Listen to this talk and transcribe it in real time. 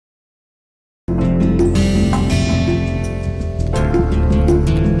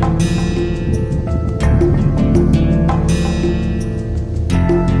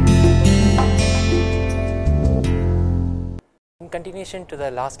continuation to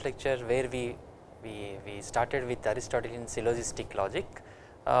the last lecture where we started with Aristotelian syllogistic logic.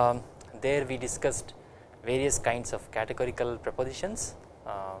 There we discussed various kinds of categorical propositions.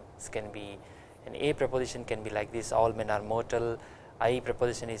 This can be an A proposition can be like this: all men are mortal. I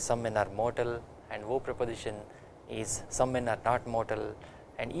proposition is some men are mortal, and O proposition is some men are not mortal,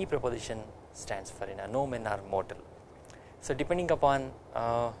 and E proposition stands for no men are mortal. So depending upon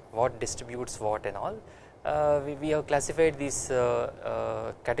what distributes what and all, we have classified these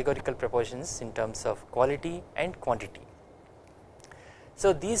categorical propositions in terms of quality and quantity.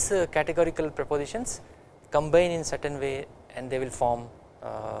 So these categorical propositions combine in certain way and they will form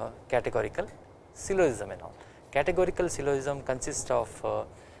categorical syllogism and all. Categorical syllogism consists of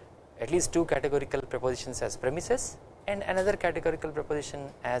at least two categorical propositions as premises and another categorical proposition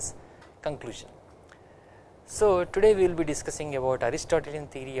as conclusion. So today we will be discussing about Aristotelian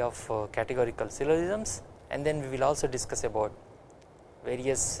theory of categorical syllogisms, and then we will also discuss about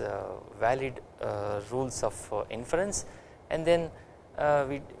various valid rules of inference, and then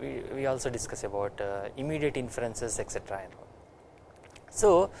we also discuss about immediate inferences, etc.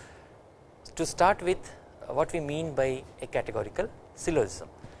 So to start with, what we mean by a categorical syllogism.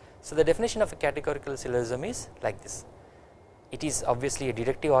 So the definition of a categorical syllogism is like this: it is obviously a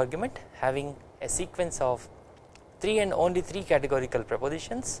deductive argument having a sequence of three and only three categorical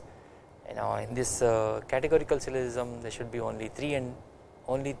propositions. In this categorical syllogism there should be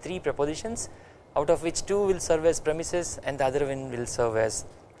only three propositions, out of which two will serve as premises and the other one will serve as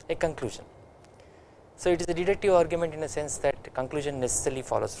a conclusion. So it is a deductive argument in a sense that conclusion necessarily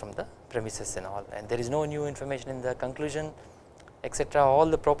follows from the premises and all, and there is no new information in the conclusion, etc. All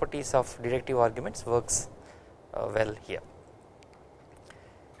the properties of deductive arguments works well here.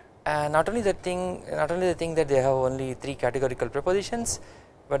 Not only the thing that they have only three categorical propositions,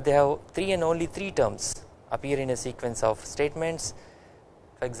 but they have three and only three terms appear in a sequence of statements.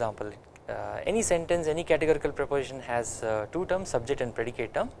 For example, any sentence, any categorical proposition has two terms, subject and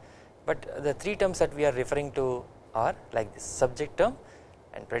predicate term, but the three terms that we are referring to are like this: subject term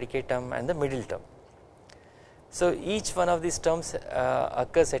and predicate term and the middle term. So each one of these terms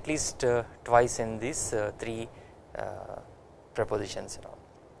occurs at least twice in these three propositions and all.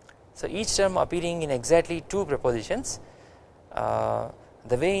 So each term appearing in exactly two propositions,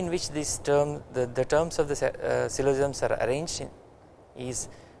 the way in which this term the terms of the syllogisms are arranged is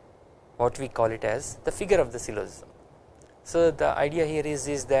what we call it as the figure of the syllogism. So the idea here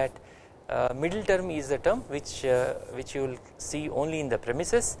is that middle term is the term which you will see only in the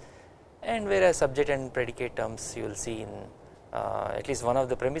premises, and whereas subject and predicate terms you will see in at least one of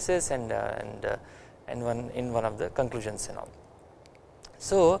the premises and one in one of the conclusions and all.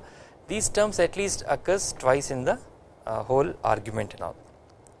 So these terms at least occurs twice in the whole argument and all.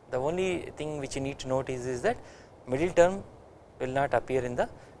 The only thing which you need to note is that middle term will not appear in the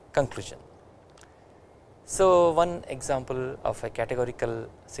conclusion. So one example of a categorical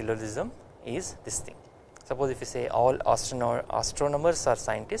syllogism is this thing. Suppose if you say all astronomers are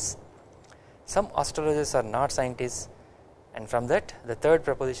scientists, some astrologers are not scientists, and from that the third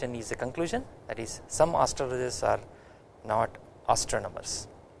proposition is a conclusion, that is some astrologers are not astronomers.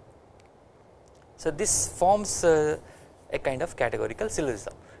 So this forms a kind of categorical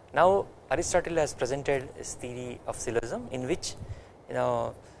syllogism. Now Aristotle has presented his theory of syllogism, in which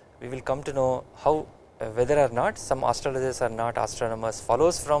we will come to know how whether or not some astrologers are not astronomers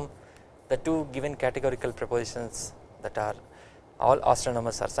follows from the two given categorical propositions, that are all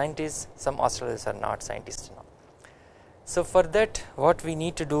astronomers are scientists, some astrologers are not scientists. So for that what we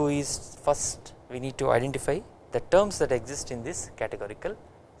need to do is, first we need to identify the terms that exist in this categorical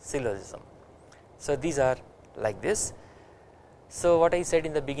syllogism. So these are like this. So what I said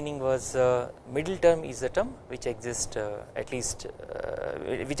in the beginning was middle term is the term which exists at least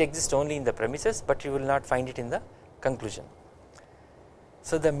which exists only in the premises, but you will not find it in the conclusion.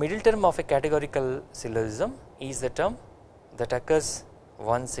 So the middle term of a categorical syllogism is the term that occurs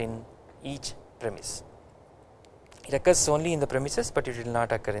once in each premise. It occurs only in the premises, but it will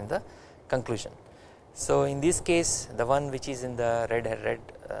not occur in the conclusion. So in this case the one which is in the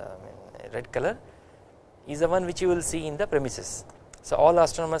red color is the one which you will see in the premises. So all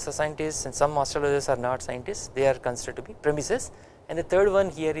astronomers are scientists and some astrologers are not scientists, they are considered to be premises, and the third one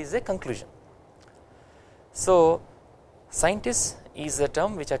here is a conclusion. So scientist is the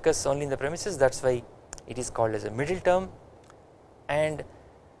term which occurs only in the premises, that is why it is called as a middle term, and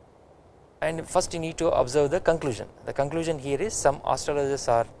first you need to observe the conclusion. The conclusion here is some astrologers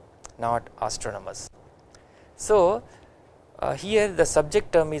are not astronomers. So here the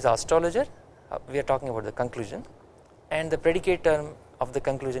subject term is astrologer, we are talking about the conclusion, and the predicate term of the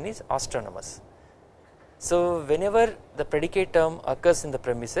conclusion is astronomers. So whenever the predicate term occurs in the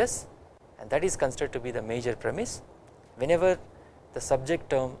premises, and that is considered to be the major premise, whenever the subject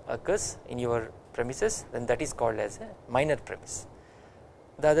term occurs in your premises, then that is called as a minor premise.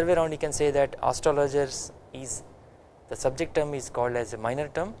 The other way around, you can say that astrologers is, the subject term is called as a minor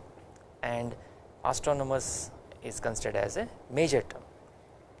term and astronomers is considered as a major term,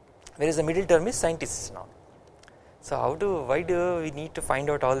 whereas the middle term is scientists now. So why do we need to find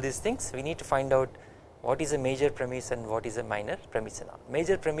out all these things? We need to find out what is a major premise and what is a minor premise and all.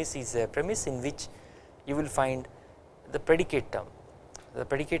 Major premise is a premise in which you will find the predicate term. The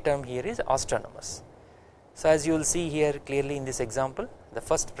predicate term here is astronomers. So as you will see here clearly in this example, the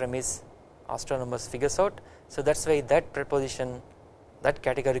first premise astronomers figures out. So that is why that preposition, that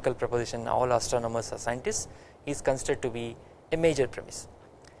categorical preposition, all astronomers are scientists, is considered to be a major premise,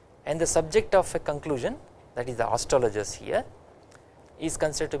 and the subject of a conclusion, that is the astrologers here, is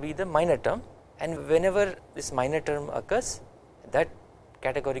considered to be the minor term, and whenever this minor term occurs, that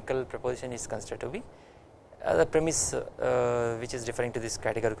categorical preposition is considered to be the premise which is referring to this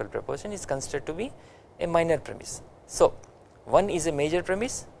categorical preposition is considered to be a minor premise. So 1 is a major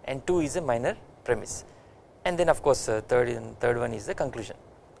premise and 2 is a minor premise, and then of course third one is the conclusion.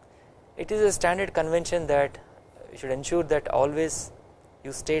 It is a standard convention that you should ensure that always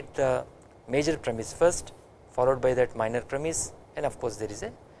you state the major premise first, followed by that minor premise, and of course there is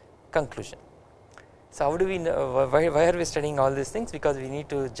a conclusion. So how do we know, why are we studying all these things? Because we need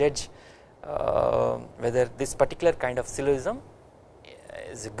to judge whether this particular kind of syllogism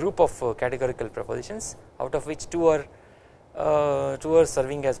is a group of categorical prepositions, out of which two are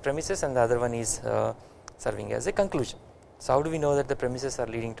serving as premises and the other one is serving as a conclusion. So how do we know that the premises are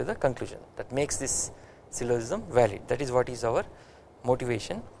leading to the conclusion that makes this syllogism valid? That is what is our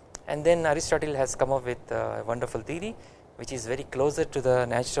motivation. And then Aristotle has come up with a wonderful theory which is very closer to the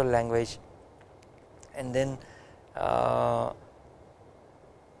natural language, and then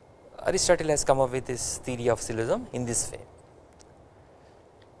Aristotle has come up with this theory of syllogism in this way.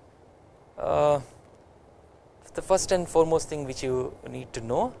 The first and foremost thing which you need to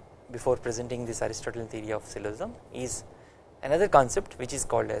know before presenting this Aristotelian theory of syllogism is another concept which is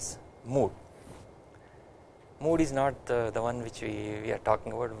called as mood. Mood is not the one which we are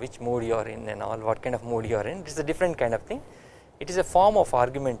talking about, which mood you are in and all, what kind of mood you are in. It is a different kind of thing. It is a form of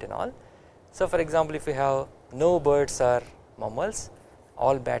argument and all. So for example, if you have no birds are mammals,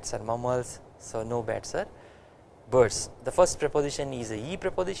 all bats are mammals, so no bats are birds. The first preposition is a E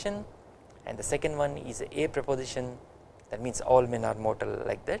preposition and the second one is a preposition, that means all men are mortal,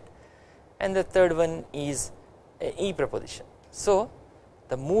 like that, and the third one is a E preposition. So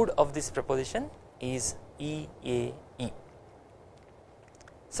the mood of this preposition is EAE.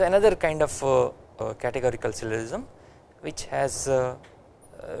 So another kind of categorical syllogism which has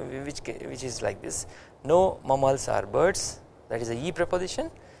which is like this: no mammals are birds, that is a E preposition,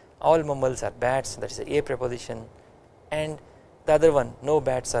 all mammals are bats, that is a A preposition, and the other one, no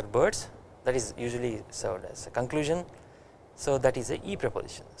bats are birds, that is usually served as a conclusion, so that is a E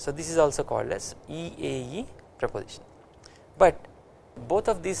preposition. So this is also called as EAE preposition. But both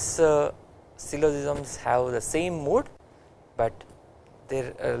of these syllogisms have the same mood, but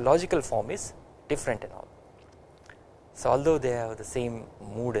their logical form is different and all. So although they have the same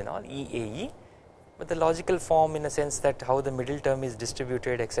mood and all, EAE, but the logical form, in a sense that how the middle term is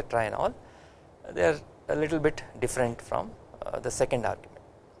distributed, etc. and all, they are a little bit different from the second argument.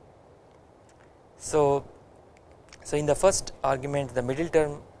 So in the first argument the middle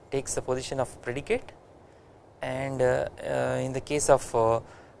term takes the position of predicate, and in the case of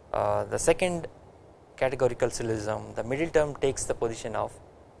the second categorical syllogism, the middle term takes the position of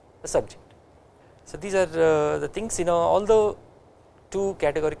the subject. So these are the things, although two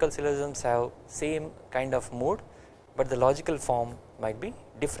categorical syllogisms have same kind of mood, but the logical form might be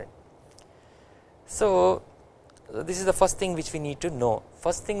different. So this is the first thing which we need to know.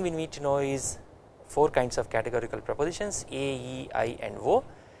 First thing we need to know is 4 kinds of categorical prepositions: A, E, I and O,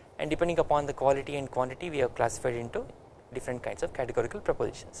 and depending upon the quality and quantity we have classified into different kinds of categorical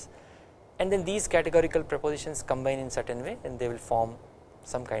prepositions, and then these categorical prepositions combine in certain way and they will form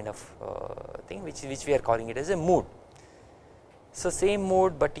some kind of thing which we are calling it as a mood. So same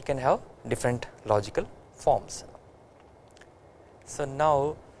mood, but you can have different logical forms. So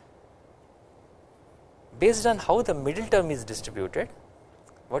now, based on how the middle term is distributed,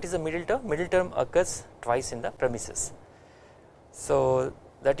 what is the middle term? Middle term occurs twice in the premises, so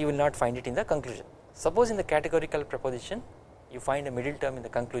that you will not find it in the conclusion. Suppose in the categorical preposition you find a middle term in the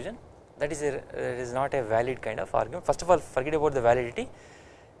conclusion, that is not a valid kind of argument. First of all, forget about the validity.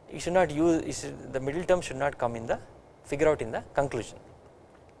 You should not use, the middle term should not come in the, figure out in the conclusion.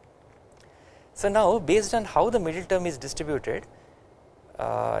 So now based on how the middle term is distributed,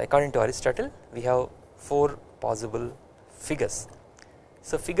 according to Aristotle, we have 4 possible figures.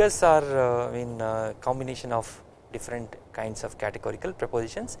 So figures are in combination of different kinds of categorical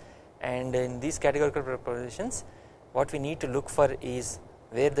propositions, and in these categorical propositions what we need to look for is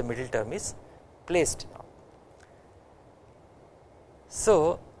where the middle term is placed.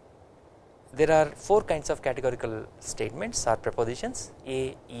 So there are 4 kinds of categorical statements or propositions,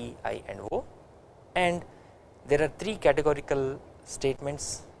 A, E, I and O, and there are 3 categorical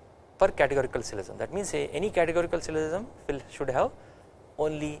statements per categorical syllogism. That means any categorical syllogism should have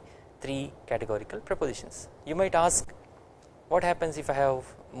only 3 categorical propositions. You might ask, what happens if I have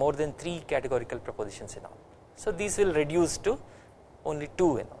more than 3 categorical propositions in all? So these will reduce to only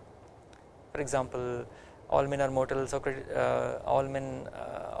 2 in all. For example, all men are mortal, all men,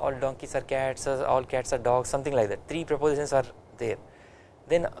 all donkeys are cats, all cats are dogs, something like that. 3 propositions are there.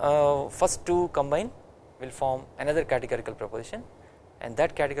 Then first 2 combine will form another categorical proposition, and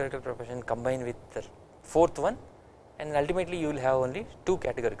that categorical proposition combine with the 4th one, and ultimately you will have only 2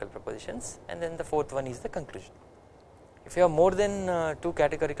 categorical propositions, and then the 4th one is the conclusion. If you have more than 2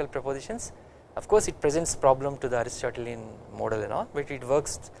 categorical propositions, of course it presents problem to the Aristotelian model and all, but it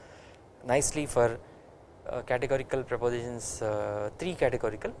works nicely for categorical propositions, 3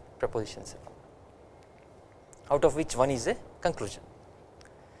 categorical propositions, out of which one is a conclusion.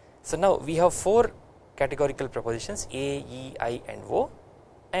 So now we have 4 categorical propositions, A, E, I and O,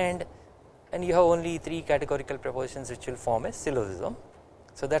 and you have only 3 categorical propositions which will form a syllogism.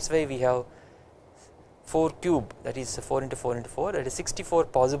 So that is why we have 4 cube, that is 4 into 4 into 4, that is 64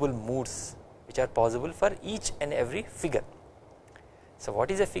 possible moods which are possible for each and every figure. So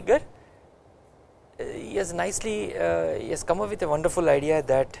what is a figure? He has come up with a wonderful idea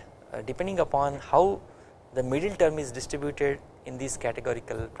that depending upon how the middle term is distributed in these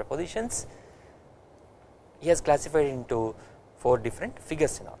categorical propositions, he has classified into 4 different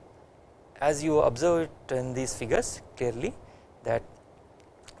figures and all. As you observe it in these figures clearly, that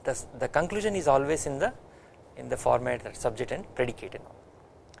the conclusion is always in the format that subject and predicate and all.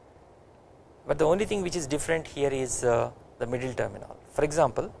 But the only thing which is different here is the middle term and all. For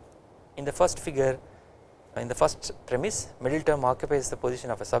example, in the first figure, in the first premise, middle term occupies the position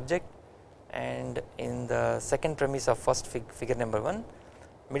of a subject, and in the second premise of first figure number 1,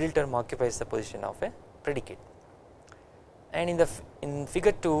 middle term occupies the position of a predicate, and in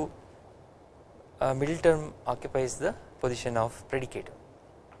figure 2, middle term occupies the position of predicate.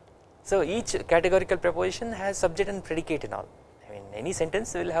 So each categorical proposition has subject and predicate and all. I mean, any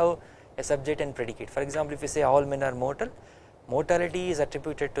sentence will have a subject and predicate. For example, if you say all men are mortal, mortality is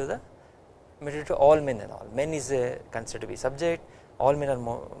attributed to all men and all. Men is considered to be subject, all men are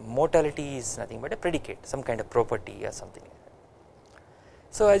mortality is nothing but a predicate, some kind of property or something like that.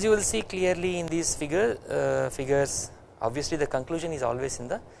 So as you will see clearly in these figures, obviously the conclusion is always in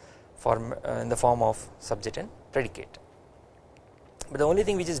the form of subject and predicate. But the only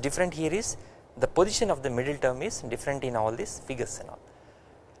thing which is different here is the position of the middle term is different in all these figures and all.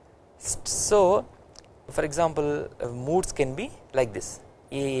 So for example, moods can be like this: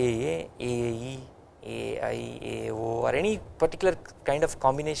 AAA, AAE, AI, AO, or any particular kind of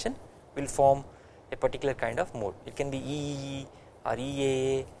combination will form a particular kind of mood. It can be EEE or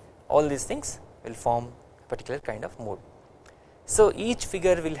EAA, all these things will form a particular kind of mood. So each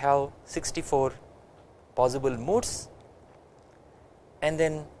figure will have 64 possible moods, and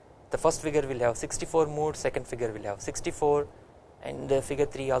then the first figure will have 64 moods, second figure will have 64, and the figure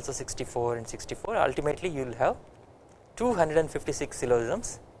 3 also 64 and 64. Ultimately you will have 256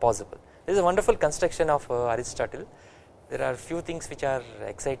 syllogisms possible. This is a wonderful construction of Aristotle. There are few things which are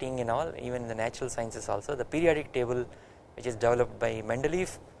exciting in all, even in the natural sciences also. The periodic table which is developed by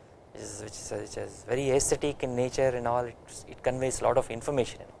Mendeleev, which is very aesthetic in nature and all, it conveys a lot of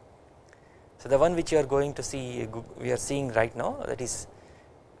information. So the one which you are going to see, we are seeing right now, that is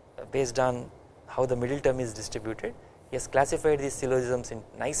based on how the middle term is distributed. He has classified these syllogisms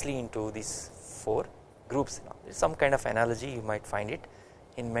nicely into these 4 groups. There is some kind of analogy, you might find it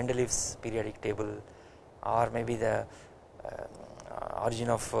in Mendeleev's periodic table, or maybe the origin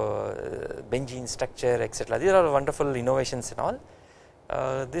of Benzene structure, etc. These are wonderful innovations and all.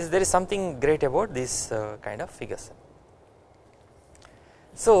 There is something great about these kind of figures.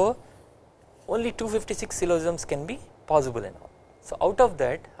 So only 256 syllogisms can be possible and all. So out of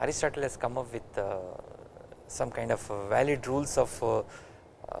that, Aristotle has come up with some kind of valid rules of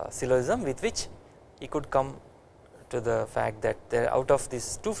syllogism, with which he could come to the fact that out of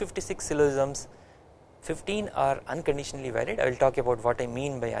these 256 syllogisms, 15 are unconditionally valid. I will talk about what I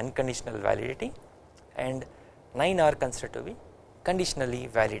mean by unconditional validity, and 9 are considered to be conditionally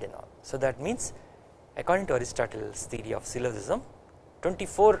valid and all. So that means according to Aristotle's theory of syllogism,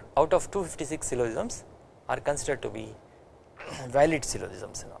 24 out of 256 syllogisms are considered to be valid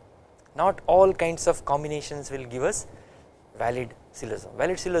syllogisms and all. Not all kinds of combinations will give us valid syllogism.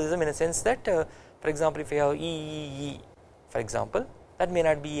 Valid syllogism in a sense that for example if you have E for example, that may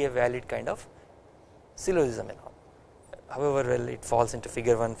not be a valid kind of syllogism and all, however well it falls into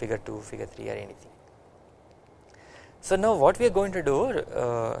figure 1, figure 2, figure 3 or anything. So now what we are going to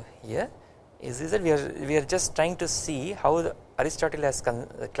do here is that we are just trying to see how Aristotle has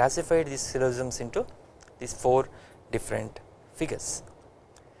classified these syllogisms into these 4 different figures.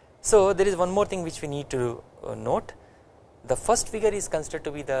 So there is one more thing which we need to note. The first figure is considered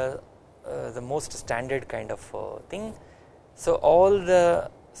to be the most standard kind of thing. So all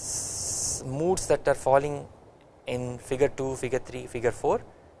the moods that are falling in figure 2, figure 3, figure 4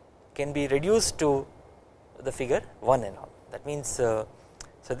 can be reduced to the figure 1 and all. That means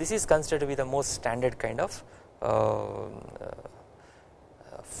so this is considered to be the most standard kind of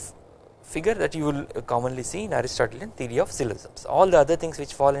figure that you will commonly see in Aristotelian theory of syllogisms. All the other things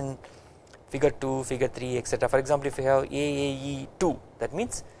which fall in figure 2, figure 3 etc. For example if you have AAE2, that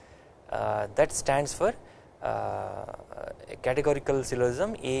means that stands for a categorical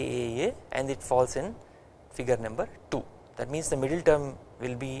syllogism AAA and it falls in figure number 2. That means the middle term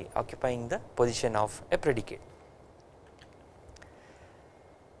will be occupying the position of a predicate.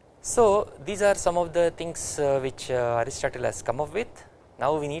 So these are some of the things which Aristotle has come up with.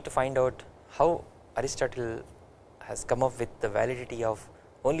 Now we need to find out how Aristotle has come up with the validity of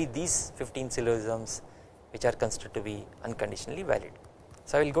only these 15 syllogisms which are considered to be unconditionally valid.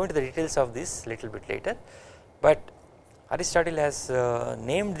 So I will go into the details of this little bit later, but Aristotle has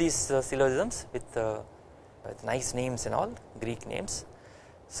named these syllogisms with nice names and all, Greek names.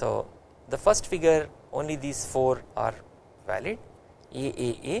 So the first figure, only these 4 are valid,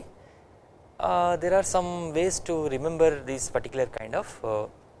 AAA. There are some ways to remember these particular kind of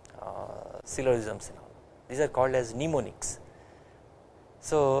syllogisms and all. These are called as mnemonics.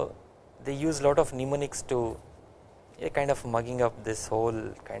 So they use lot of mnemonics to kind of mugging up this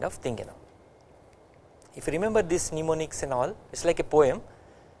whole kind of thing and all. If you remember these mnemonics and all, it is like a poem.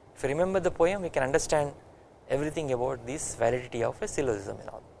 If you remember the poem, you can understand everything about this validity of a syllogism and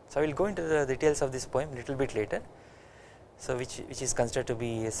all. So I will go into the details of this poem little bit later. So which is considered to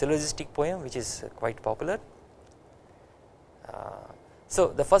be a syllogistic poem which is quite popular. So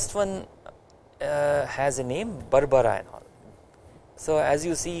the first one has a name Barbara and all. So as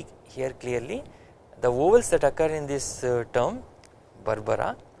you see here clearly, the vowels that occur in this term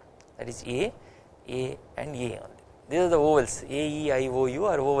Barbara, that is A and A only. These are the vowels, A, E, I, O, U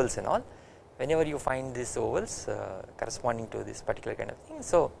are vowels and all. Whenever you find these vowels corresponding to this particular kind of thing,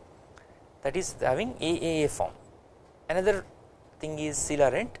 so that is having AAA form. Another thing is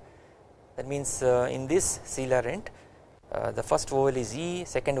silarent, that means in this silarent the first vowel is E,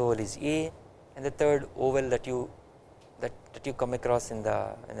 second vowel is A, and the third vowel that you come across in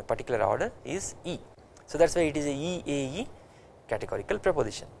the particular order is E. So that is why it is a EAE categorical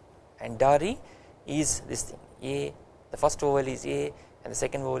preposition. And Dari is this thing, A, the first vowel is A and the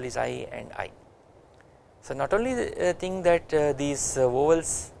second vowel is I and I. So not only the thing that these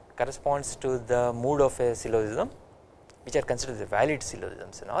vowels corresponds to the mood of a syllogism, which are considered the valid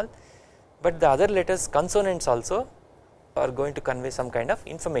syllogisms and all, but the other letters consonants also are going to convey some kind of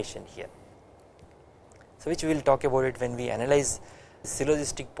information here. So which we will talk about it when we analyze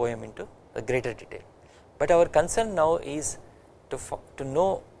syllogistic poem into a greater detail. But our concern now is to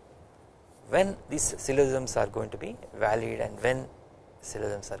know when these syllogisms are going to be valid and when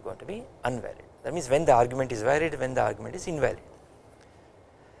syllogisms are going to be unvalid. That means when the argument is valid, when the argument is invalid.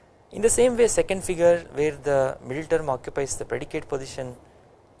 In the same way, second figure where the middle term occupies the predicate position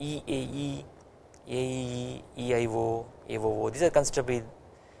EAE, AEE, EIO, AOO, these are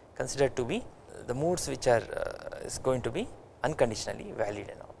considered to be the moods which are is going to be unconditionally valid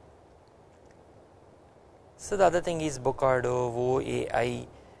and all. So the other thing is Bocardo, OAI,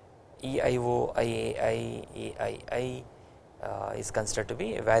 EIO, IAI, AII is considered to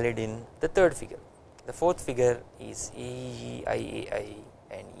be valid in the third figure. The fourth figure is AEE, IAI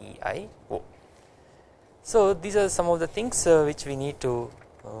and EIO. So these are some of the things which we need to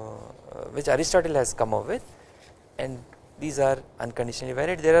which Aristotle has come up with, and these are unconditionally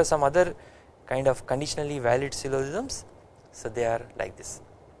valid. There are some other kind of conditionally valid syllogisms, so they are like this.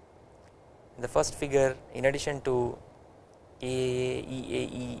 In the first figure, in addition to AAA,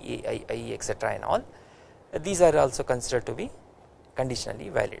 EAE, AII, etc. and all, these are also considered to be conditionally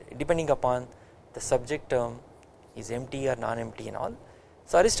valid depending upon the subject term is empty or non-empty and all.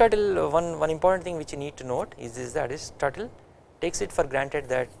 So Aristotle, one important thing which you need to note is that Aristotle takes it for granted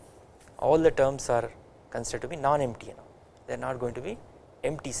that all the terms are considered to be non-empty and all, they are not going to be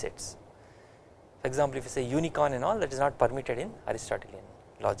empty sets. For example, if you say unicorn and all, that is not permitted in Aristotelian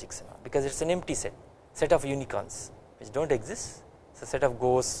logics and all, because it is an empty set of unicorns which do not exist. So set of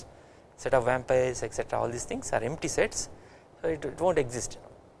ghosts, set of vampires, etc., all these things are empty sets, so it will not exist.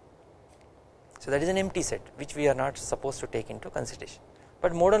 So that is an empty set which we are not supposed to take into consideration,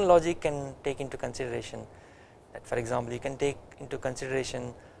 but modern logic can take into consideration that, for example, you can take into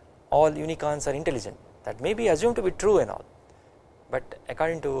consideration all unicorns are intelligent, that may be assumed to be true and all, but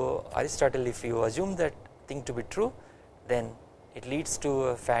according to Aristotle, if you assume that thing to be true, then it leads to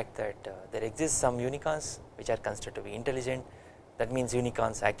a fact that there exist some unicorns which are considered to be intelligent. That means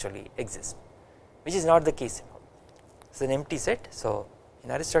unicorns actually exist, which is not the case. It is an empty set. So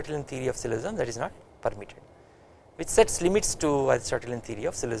in Aristotelian theory of syllogism, that is not permitted, which sets limits to Aristotelian theory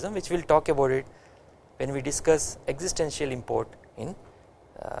of syllogism, which we will talk about it when we discuss existential import in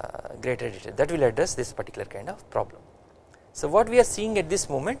greater detail. That will address this particular kind of problem. So what we are seeing at this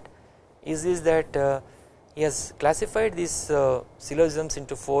moment is that he has classified these syllogisms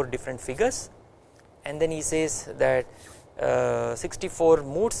into 4 different figures, and then he says that 64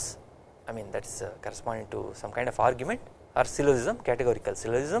 moods, I mean that is corresponding to some kind of argument or syllogism, categorical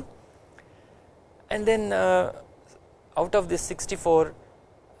syllogism, and then out of this 64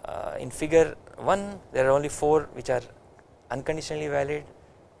 in figure 1 there are only 4 which are unconditionally valid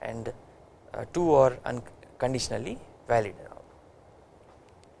and 2 are unconditionally valid.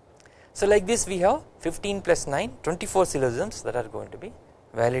 So like this we have 15 plus 9, 24 syllogisms that are going to be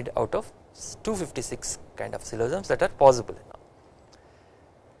valid out of 256 kind of syllogisms that are possible.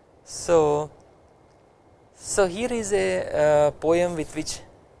 So here is a poem with which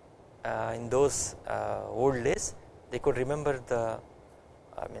in those old days they could remember the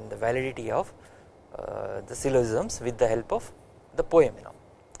validity of the syllogisms with the help of the poem.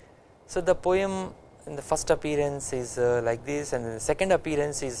 So the poem in the first appearance is like this, and the second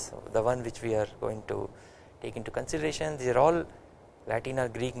appearance is the one which we are going to take into consideration. These are all Latin or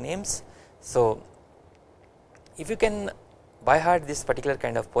Greek names. So if you can by heart this particular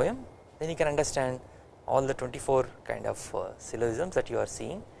kind of poem, then you can understand all the 24 kind of syllogisms that you are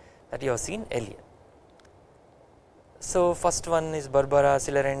seeing, that you have seen earlier. So first one is Barbara,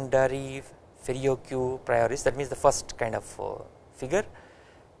 Celerent, Dari, Ferioque, Prioris, that means the first kind of figure.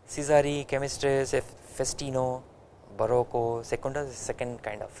 Cesari, Chemistris, Festino, Barocco, Secunda, second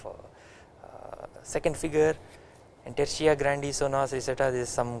kind of second figure, and Tertia, Grandi, Sonas, etc. This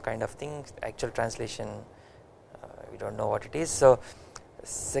is some kind of thing. Actual translation we don't know what it is. So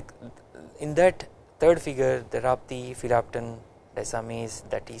in that third figure, the Rapti, Philapton, Desames,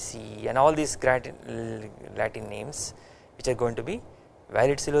 Datisi, and all these Latin names which are going to be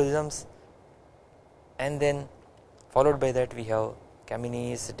valid syllogisms, and then followed by that we have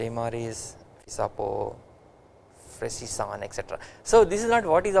Caminis, Demaris, Fisapo, Fresisan, etc. So this is not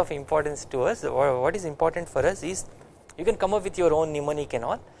what is of importance to us. What is important for us is you can come up with your own mnemonic and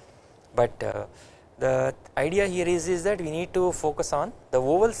all, but the idea here is that we need to focus on the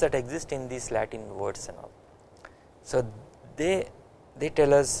vowels that exist in these Latin words and all. So they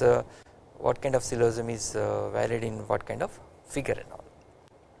tell us what kind of syllogism is valid in what kind of figure and all.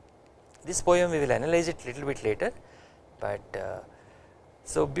 This poem we will analyze it little bit later, but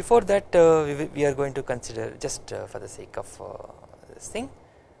so before that we are going to consider, just for the sake of this thing,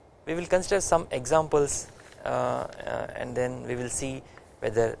 we will consider some examples and then we will see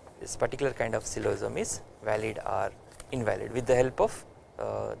whether this particular kind of syllogism is valid or invalid with the help of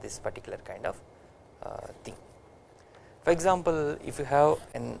this particular kind of thing. For example, if you have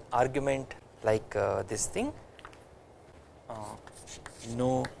an argument like this thing,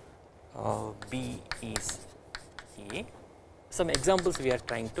 no B is A, some examples we are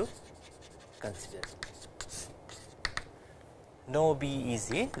trying to consider. No B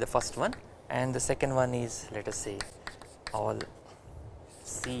is A, the first one, and the second one is, let us say, all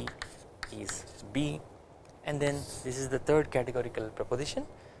C is B, and then this is the third categorical proposition,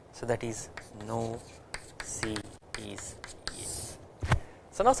 so that is no C is A.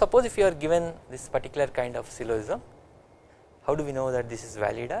 So now suppose if you are given this particular kind of syllogism, how do we know that this is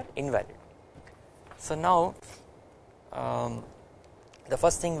valid or invalid? So now the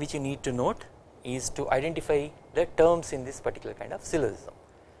first thing which you need to note is to identify the terms in this particular kind of syllogism.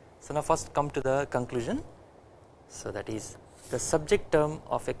 So now first come to the conclusion. So that is the subject term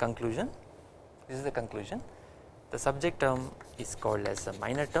of a conclusion. This is the conclusion. The subject term is called as a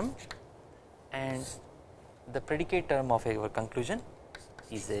minor term, and the predicate term of our conclusion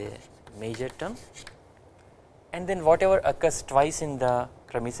is a major term, and then whatever occurs twice in the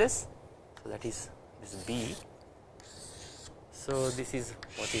premises, so that is this B, So this is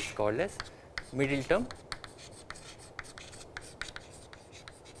what is called as middle term.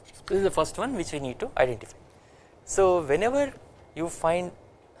 This is the first one which we need to identify. So whenever you find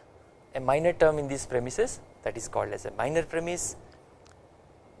a minor term in these premises, that is called as a minor premise.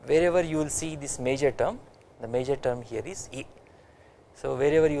 Wherever you will see this major term, the major term here is A. So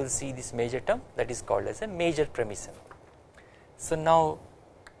wherever you will see this major term, that is called as a major premise. So now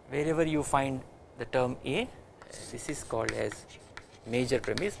wherever you find the term A, this is called as major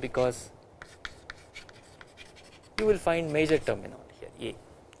premise, because you will find major term in all here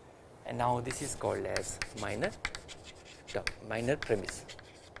A, and now this is called as minor term, minor premise.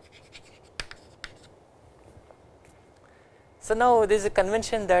 So now there is a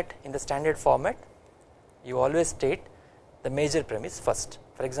convention that in the standard format you always state the major premise first.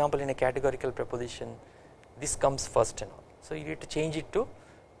 For example, in a categorical proposition this comes first and all, so you need to change it to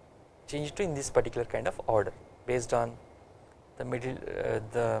in this particular kind of order based on the middle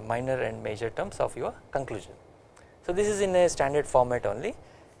the minor and major terms of your conclusion. So this is in a standard format only,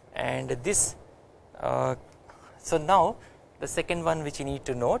 and this so now the second one which you need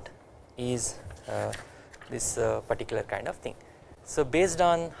to note is this particular kind of thing. So based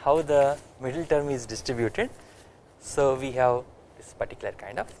on how the middle term is distributed, so we have this particular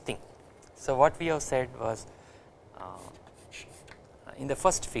kind of thing. So what we have said was in the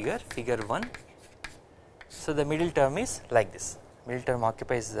first figure, figure 1, so the middle term is like this. Middle term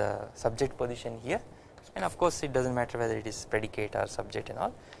occupies the subject position here, and of course it does not matter whether it is predicate or subject and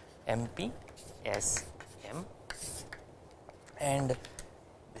all, MP, S, M, and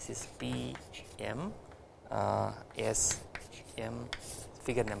this is P, M, S, M,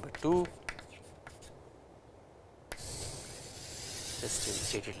 figure number 2, just to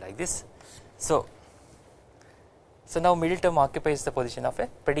state it like this. So now middle term occupies the position of a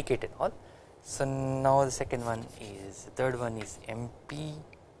predicate and all. So now the second one is, the third one is MP,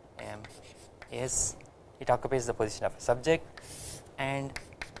 M, S, it occupies the position of a subject, and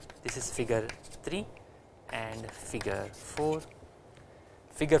this is figure 3 and figure 4.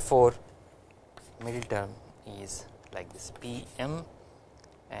 Figure 4 middle term is like this, P, M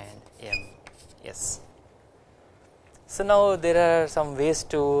and M, S. So now there are some ways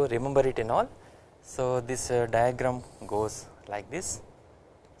to remember it and all. So this diagram goes like this.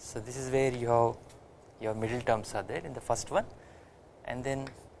 So this is where you have your middle terms are there in the first one, and then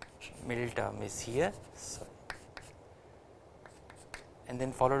middle term is here, so, and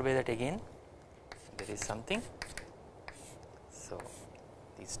then followed by that again there is something, so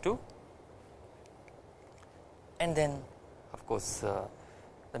these two, and then of course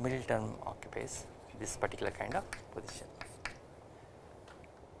the middle term occupies this particular kind of position.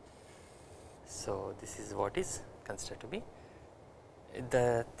 So this is what is considered to be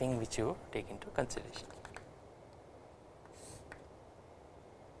the thing which you take into consideration.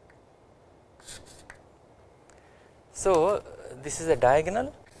 So this is a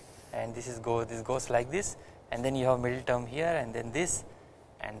diagonal, and this goes like this, and then you have middle term here, and then this,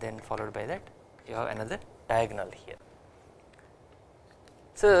 and then followed by that you have another diagonal here.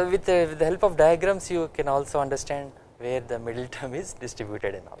 So with the help of diagrams you can also understand where the middle term is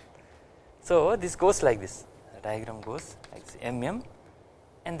distributed and all. So this goes like this, the diagram goes like this, MM,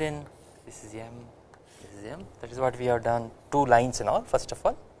 and then this is M, this is M, that is what we have done, 2 lines and all first of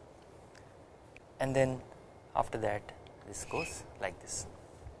all, and then after that this goes like this.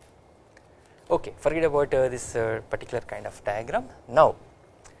 Okay, forget about this particular kind of diagram. Now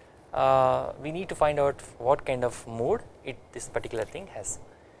we need to find out what kind of mode this particular thing has.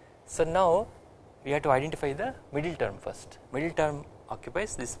 So now we have to identify the middle term first. Middle term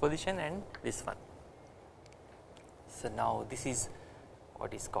occupies this position and this one. So now this is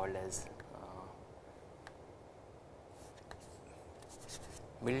what is called as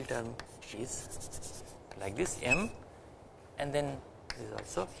middle term is like this, M, and then this is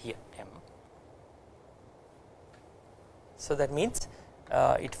also here M. So that means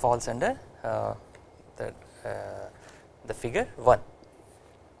it falls under the figure 1,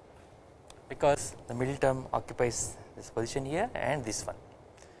 because the middle term occupies this position here and this one,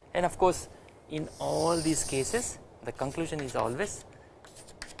 and of course in all these cases the conclusion is always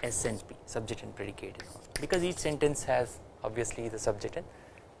S and P, subject and predicate, because each sentence has obviously the subject and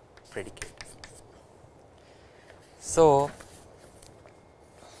predicate. So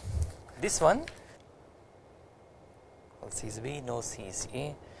this one, all C is B, no C is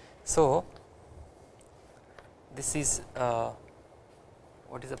A. So this is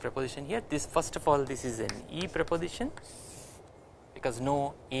what is the preposition here? This, first of all, this is an E preposition, because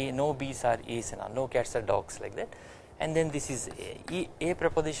no A, no B's are A's and all, no cats are dogs, like that. And then this is a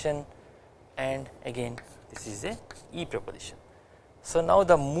preposition, and again this is a E preposition. So now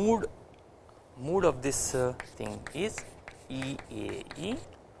the mood of this thing is EAE,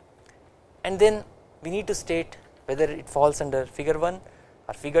 and then we need to state whether it falls under figure 1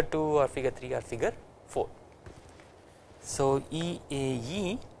 or figure 2 or figure 3 or figure 4. So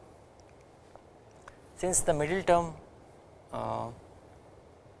EAE, since the middle term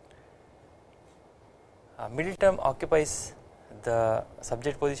occupies the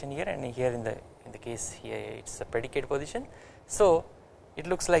subject position here, and here in the case here it is the predicate position. So it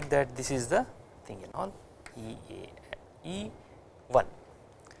looks like that this is the thing and all EAE1.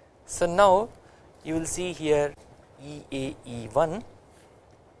 So now you will see here EAE1,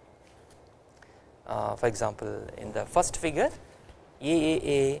 for example in the first figure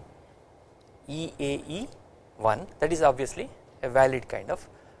AAA EAE1, that is obviously a valid kind of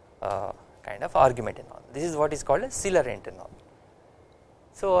argument and all. This is what is called a Syllogism and all.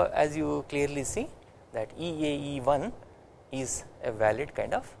 So as you clearly see that EAE1 is a valid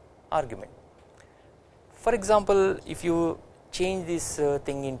kind of argument. For example, if you change this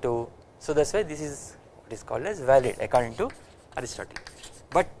thing into, so that is why this is what is called as valid according to Aristotle,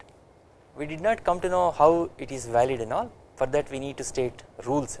 but we did not come to know how it is valid and all. For that we need to state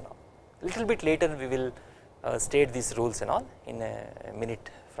rules and all. Little bit later we will state these rules and all in a minute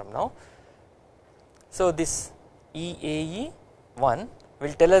from now. So this EAE1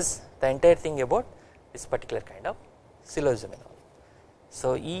 will tell us the entire thing about this particular kind of syllogism and all.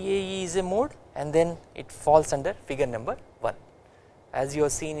 So EAE is a mode, and then it falls under figure number 1. As you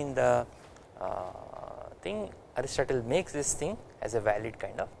have seen in the thing, Aristotle makes this thing as a valid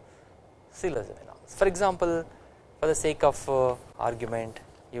kind of syllogism and all. For example, for the sake of argument,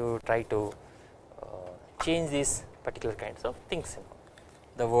 you try to change these particular kinds of things and all,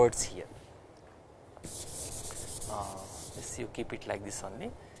 the words here. This you keep it like this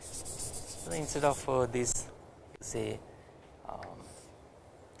only. So instead of this, say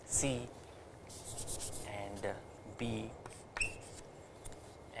C and B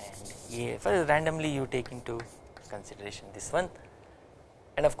and A. For randomly you take into consideration this one,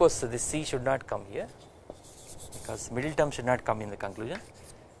 and of course this C should not come here because middle term should not come in the conclusion.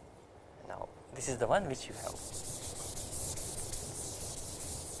 Now this is the one which you have.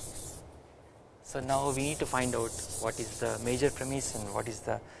 So now we need to find out what is the major premise and what is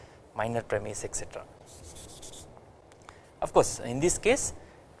the minor premise, etc. Of course in this case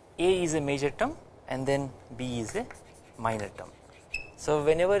A is a major term and then B is a minor term. So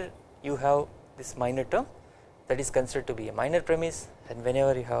whenever you have this minor term, that is considered to be a minor premise, and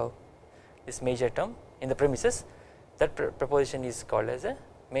whenever you have this major term in the premises, that proposition is called as a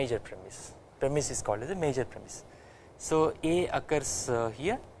major premise. Premise is called as a major premise. So A occurs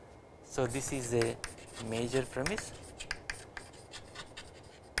here, so this is a major premise,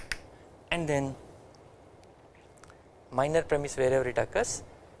 and then minor premise wherever it occurs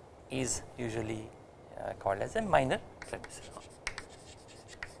is usually called as a minor premise.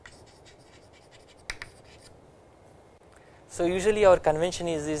 So usually our convention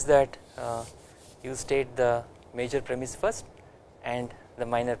is that you state the major premise first and the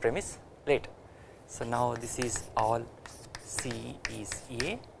minor premise later. So now this is all C is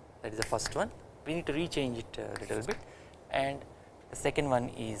A, that is the first one. We need to rechange it a little bit, and the second one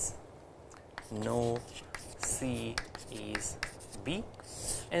is no C is B,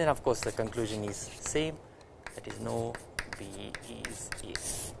 and then of course the conclusion is same, that is no B is A.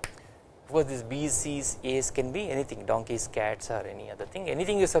 Of course this B's, C's, A's can be anything, donkeys, cats or any other thing,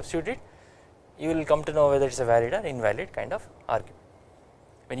 anything you substitute it, you will come to know whether it is a valid or invalid kind of argument.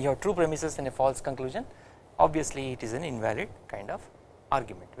 When you have true premises and a false conclusion, obviously it is an invalid kind of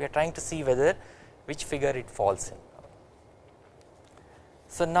argument. We are trying to see whether which figure it falls in.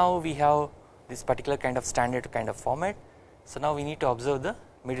 So now we have this particular kind of standard kind of format. So now we need to observe the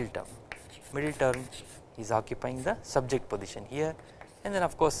middle term. Middle term is occupying the subject position here, and then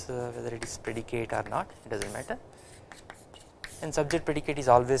of course whether it is predicate or not, it does not matter, and subject predicate is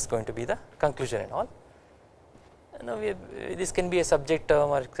always going to be the conclusion and all. Now this can be a subject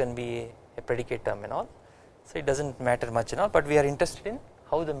term or it can be a predicate term and all, so it does not matter much and all, but we are interested in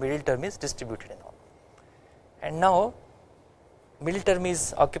how the middle term is distributed and all. And now middle term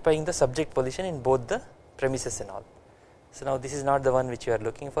is occupying the subject position in both the premises and all. So now this is not the one which you are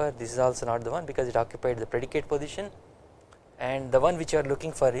looking for, this is also not the one because it occupied the predicate position, and the one which you are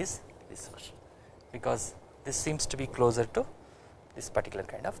looking for is this one because this seems to be closer to this particular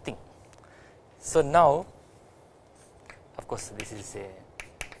kind of thing. So now of course this is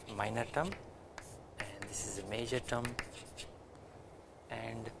a minor term and this is a major term,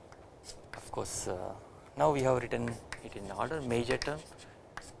 and of course now we have written it in order: major term,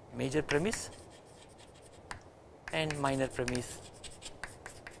 major premise and minor premise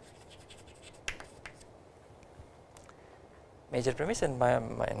major premise and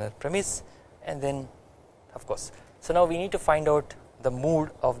minor premise, and then of course. So now we need to find out the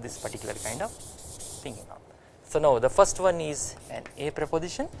mood of this particular kind of thinking now. So now the first one is an A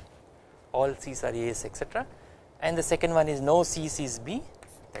proposition, all C's are A's etc., and the second one is no C's is B,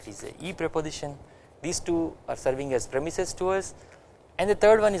 that is a E proposition. These two are serving as premises to us, and the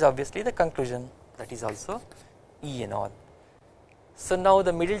third one is obviously the conclusion, that is also E and all. So now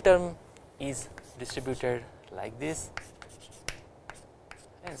the middle term is distributed like this,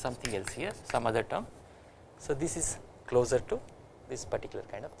 and something else here, some other term. So this is closer to this particular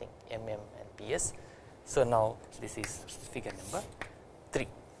kind of thing, MM and PS. So now this is figure number 3.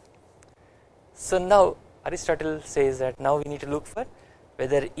 So now Aristotle says that now we need to look for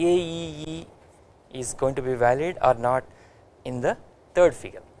whether AEE is going to be valid or not in the third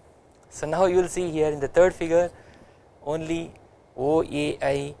figure. So now you will see here in the third figure only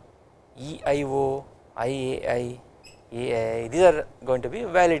OAI, EIO, IAI, AII, these are going to be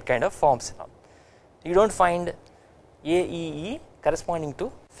valid kind of forms now. You do not find AEE corresponding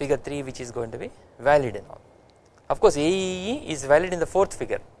to figure 3 which is going to be valid and all. Of course AEE is valid in the fourth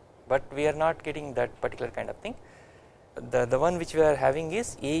figure, but we are not getting that particular kind of thing. The one which we are having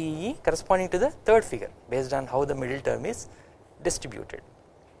is AEE corresponding to the third figure based on how the middle term is distributed.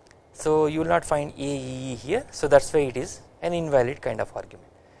 So you will not find AEE here, so that is why it is an invalid kind of argument.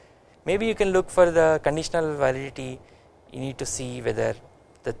 Maybe you can look for the conditional validity. You need to see whether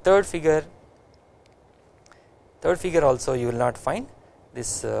the third figure also you will not find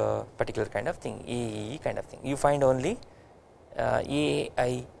this particular kind of thing, AEE kind of thing. You find only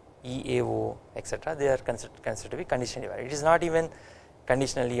AAI, EAO etc., they are considered to be conditionally valid. It is not even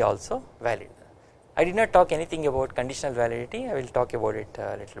conditionally also valid. I did not talk anything about conditional validity, I will talk about it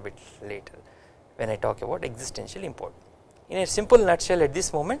a little bit later when I talk about existential import. In a simple nutshell at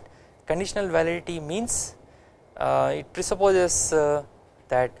this moment, conditional validity means it presupposes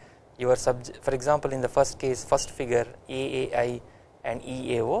that your subject, for example in the first case, first figure AAI and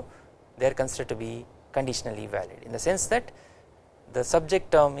EAO, they are considered to be conditionally valid in the sense that the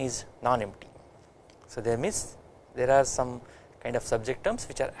subject term is non-empty. So there means there are some kind of subject terms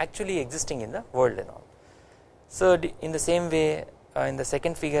which are actually existing in the world and all. So in the same way in the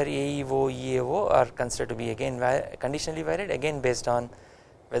second figure AEO, EAO are considered to be again conditionally valid, again based on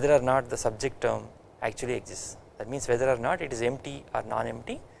whether or not the subject term actually exists. That means whether or not it is empty or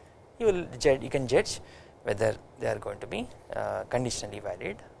non-empty, you can judge whether they are going to be conditionally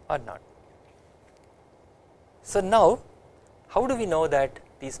valid or not. So now how do we know that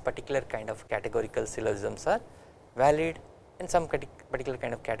these particular kind of categorical syllogisms are valid and some particular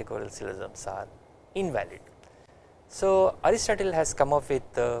kind of categorical syllogisms are invalid? So Aristotle has come up with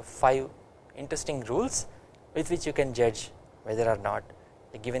 5 interesting rules with which you can judge whether or not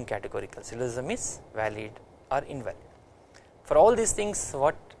a given categorical syllogism is valid or invalid. For all these things,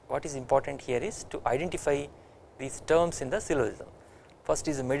 what is important here is to identify these terms in the syllogism. First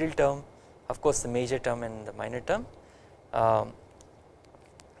is the middle term, of course the major term and the minor term.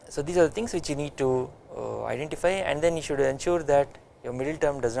 So these are the things which you need to identify, and then you should ensure that your middle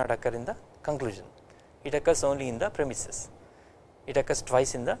term does not occur in the conclusion. It occurs only in the premises. It occurs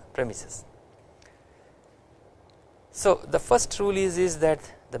twice in the premises. So the first rule is that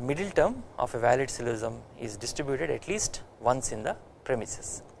the middle term of a valid syllogism is distributed at least once in the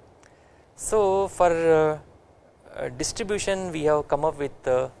premises. So for distribution we have come up with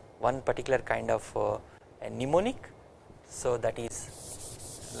one particular kind of a mnemonic. So that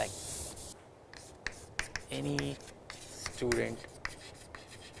is like any student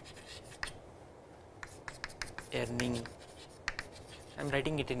earning, I am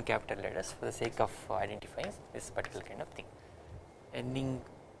writing it in capital letters for the sake of identifying this particular kind of thing, earning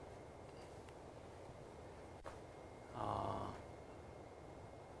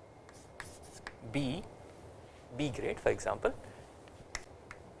B grade for example,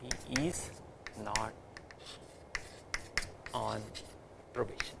 B is not on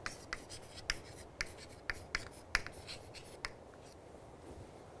probation.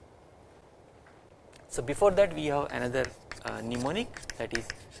 So before that we have another mnemonic, that is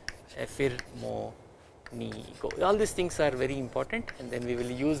affirmo nigo. All these things are very important, and then we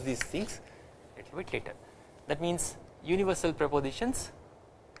will use these things a little bit later. That means universal prepositions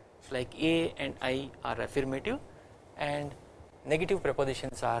like A and I are affirmative, and negative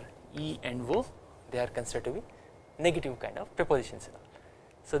prepositions are E and O, they are considered to be negative kind of prepositions and all.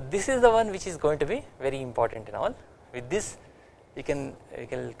 So this is the one which is going to be very important in all. With this you can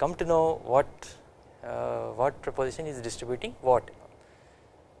come to know what preposition is distributing what.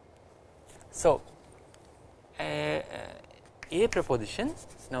 So a preposition,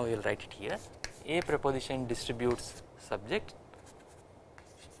 now we will write it here, a preposition distributes subject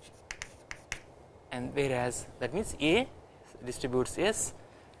and whereas that means A distributes S,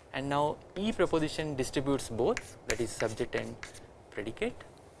 and now E proposition distributes both, that is subject and predicate.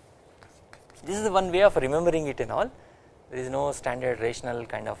 This is the one way of remembering it and all. There is no standard rational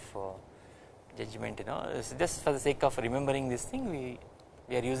kind of judgment, you know. It's just for the sake of remembering this thing,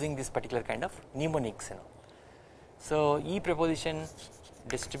 we are using this particular kind of mnemonics, you know. So E proposition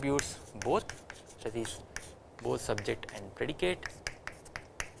distributes both, that is both subject and predicate,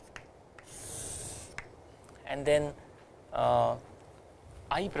 and then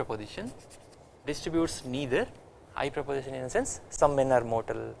I proposition distributes neither. I proposition in a sense, some men are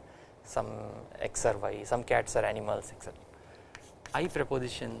mortal, some X or Y, some cats are animals, etc. I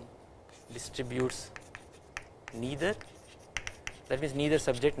proposition distributes neither, that means neither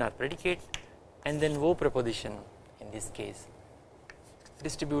subject nor predicate, and then O proposition in this case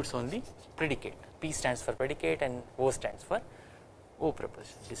distributes only predicate. P stands for predicate and O stands for O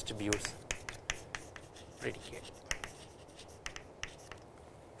proposition, distributes predicate.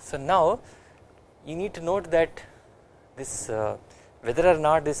 So now you need to note that this whether or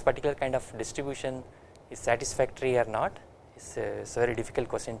not this particular kind of distribution is satisfactory or not is a very difficult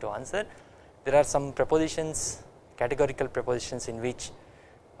question to answer. There are some prepositions, categorical prepositions, in which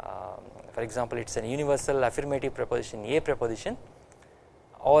for example it is an universal affirmative preposition, A proposition,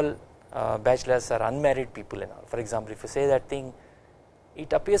 all bachelors are unmarried people and all. For example, if you say that thing,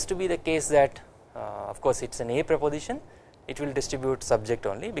 it appears to be the case that of course it is an A proposition, it will distribute subject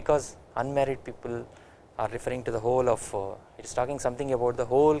only, because unmarried people are referring to the whole of it is talking something about the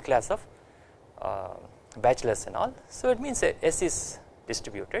whole class of bachelors and all. So it means S is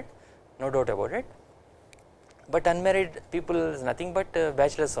distributed, no doubt about it, but unmarried people is nothing but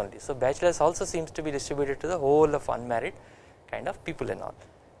bachelors only. So bachelors also seems to be distributed to the whole of unmarried kind of people and all.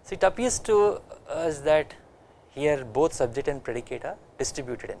 So it appears to us that here both subject and predicate are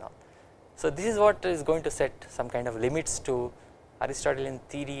distributed and all. So this is what is going to set some kind of limits to Aristotelian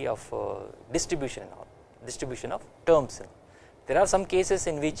theory of distribution and all, distribution of terms and all. There are some cases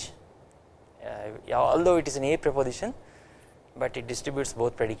in which although it is an A proposition, but it distributes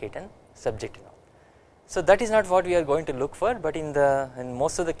both predicate and subject and all. So that is not what we are going to look for, but in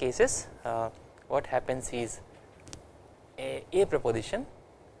most of the cases what happens is A proposition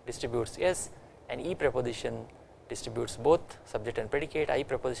distributes S, and E proposition distributes both subject and predicate. I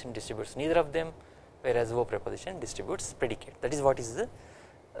proposition distributes neither of them, whereas O proposition distributes predicate. That is what is the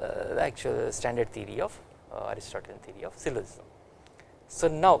actual standard theory of Aristotelian theory of syllogism. So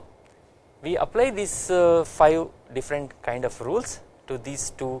now we apply these 5 different kind of rules to these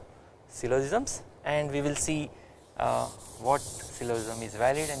 2 syllogisms, and we will see what syllogism is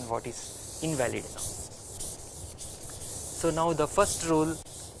valid and what is invalid now. So now the first rule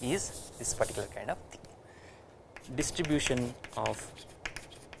is this particular kind of thing, distribution of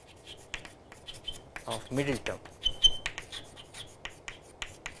middle term.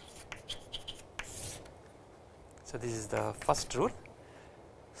 So this is the first rule.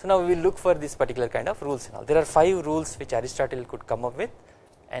 So now we will look for this particular kind of rules and all. There are 5 rules which Aristotle could come up with,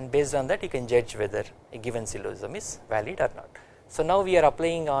 and based on that you can judge whether a given syllogism is valid or not. So now we are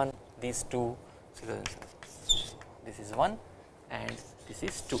applying on these 2 syllogisms. This is 1 and this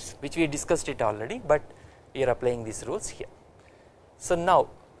is 2, which we discussed it already, but we are applying these rules here. So now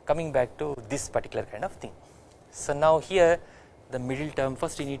coming back to this particular kind of thing. So now here the middle term,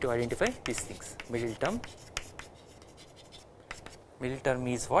 first you need to identify these things. Middle term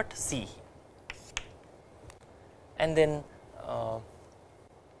is what? C, and then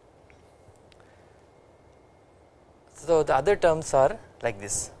so the other terms are like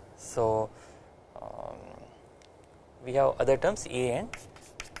this. So we have other terms A and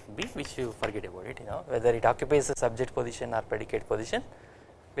B, which you forget about it, you know, whether it occupies a subject position or predicate position.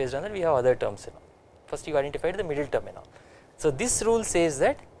 Based on that we have other terms, you know. First you identified the middle term and all. So this rule says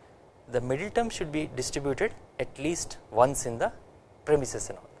that the middle term should be distributed at least once in the premises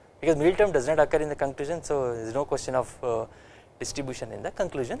and all, because middle term does not occur in the conclusion, so there is no question of distribution in the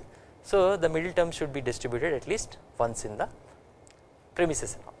conclusion. So the middle term should be distributed at least once in the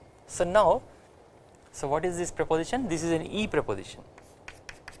premises and all. So now, so what is this proposition? This is an E proposition.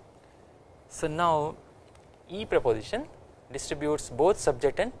 So now E proposition distributes both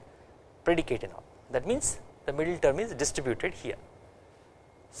subject and predicate and all. That means the middle term is distributed here.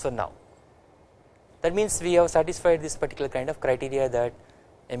 So now that means we have satisfied this particular kind of criteria that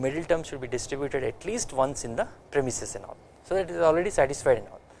a middle term should be distributed at least once in the premises and all. So that is already satisfied and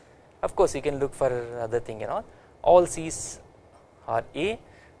all. Of course you can look for other thing and all C's are A,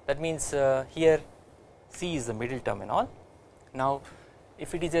 that means here C is the middle term and all. Now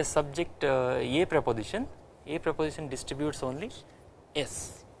if it is a subject A proposition distributes only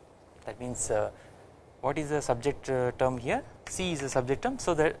S, that means what is the subject term here? C is the subject term,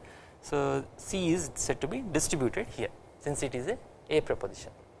 so C is said to be distributed here since it is a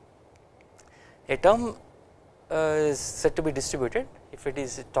preposition. A term is said to be distributed if it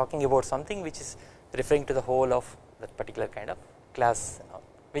is talking about something which is referring to the whole of that particular kind of class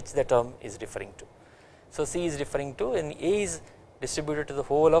which the term is referring to. So C is referring to, and A is distributed to the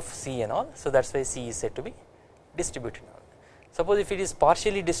whole of C and all, so that is why C is said to be distributed. Suppose if it is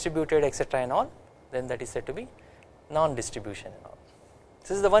partially distributed etc and all, then that is said to be non-distribution and all.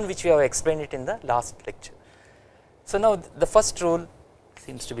 This is the one which we have explained it in the last lecture. So now the first rule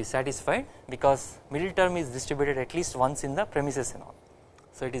seems to be satisfied because middle term is distributed at least once in the premises and all.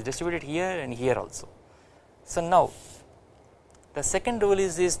 So it is distributed here and here also. So now the second rule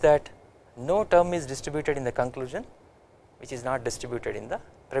is this, that no term is distributed in the conclusion which is not distributed in the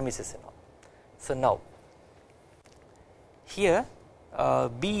premises and all. So now here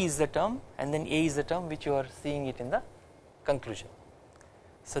B is the term and then A is the term which you are seeing it in the conclusion.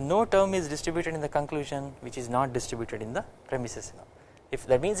 So no term is distributed in the conclusion which is not distributed in the premises and all. If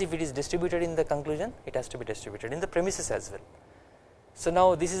that means if it is distributed in the conclusion, it has to be distributed in the premises as well. So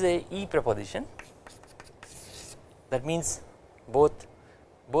now this is a E preposition, that means both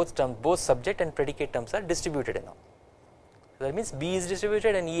subject and predicate terms are distributed and all. So that means B is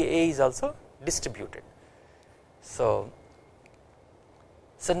distributed and A is also distributed. So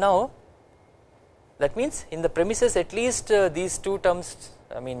now that means in the premises at least these two terms,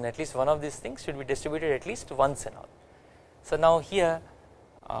 I mean at least one of these things should be distributed at least once and all. So now here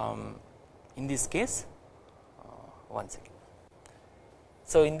in this case one second.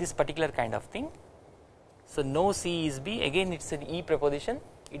 So in this particular kind of thing, so no C is B, again it is an E preposition,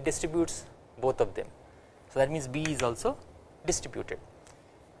 it distributes both of them. So that means B is also distributed.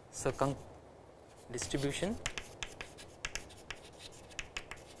 So distribution,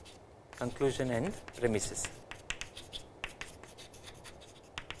 conclusion and premises.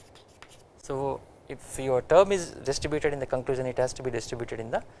 So if your term is distributed in the conclusion, it has to be distributed in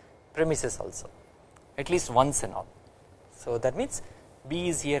the premises also at least once and all. So that means B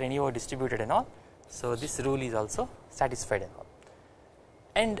is here anyhow distributed and all, so this rule is also satisfied and all.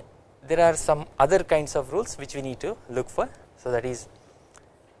 And there are some other kinds of rules which we need to look for. So that is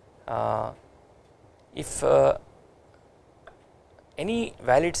if any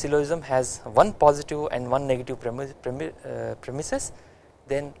valid syllogism has one positive and one negative premises,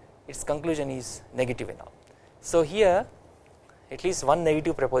 then its conclusion is negative and all. So here at least one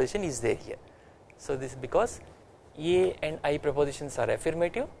negative preposition is there here. So this is because A and I prepositions are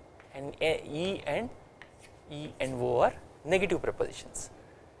affirmative and E and O are negative prepositions.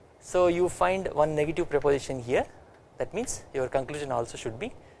 So you find one negative preposition here, that means your conclusion also should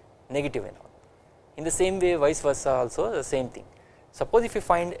be negative and all. In the same way vice versa also the same thing. Suppose if you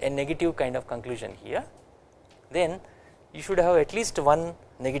find a negative kind of conclusion here, then you should have at least one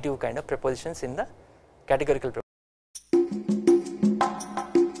negative kind of prepositions in the categorical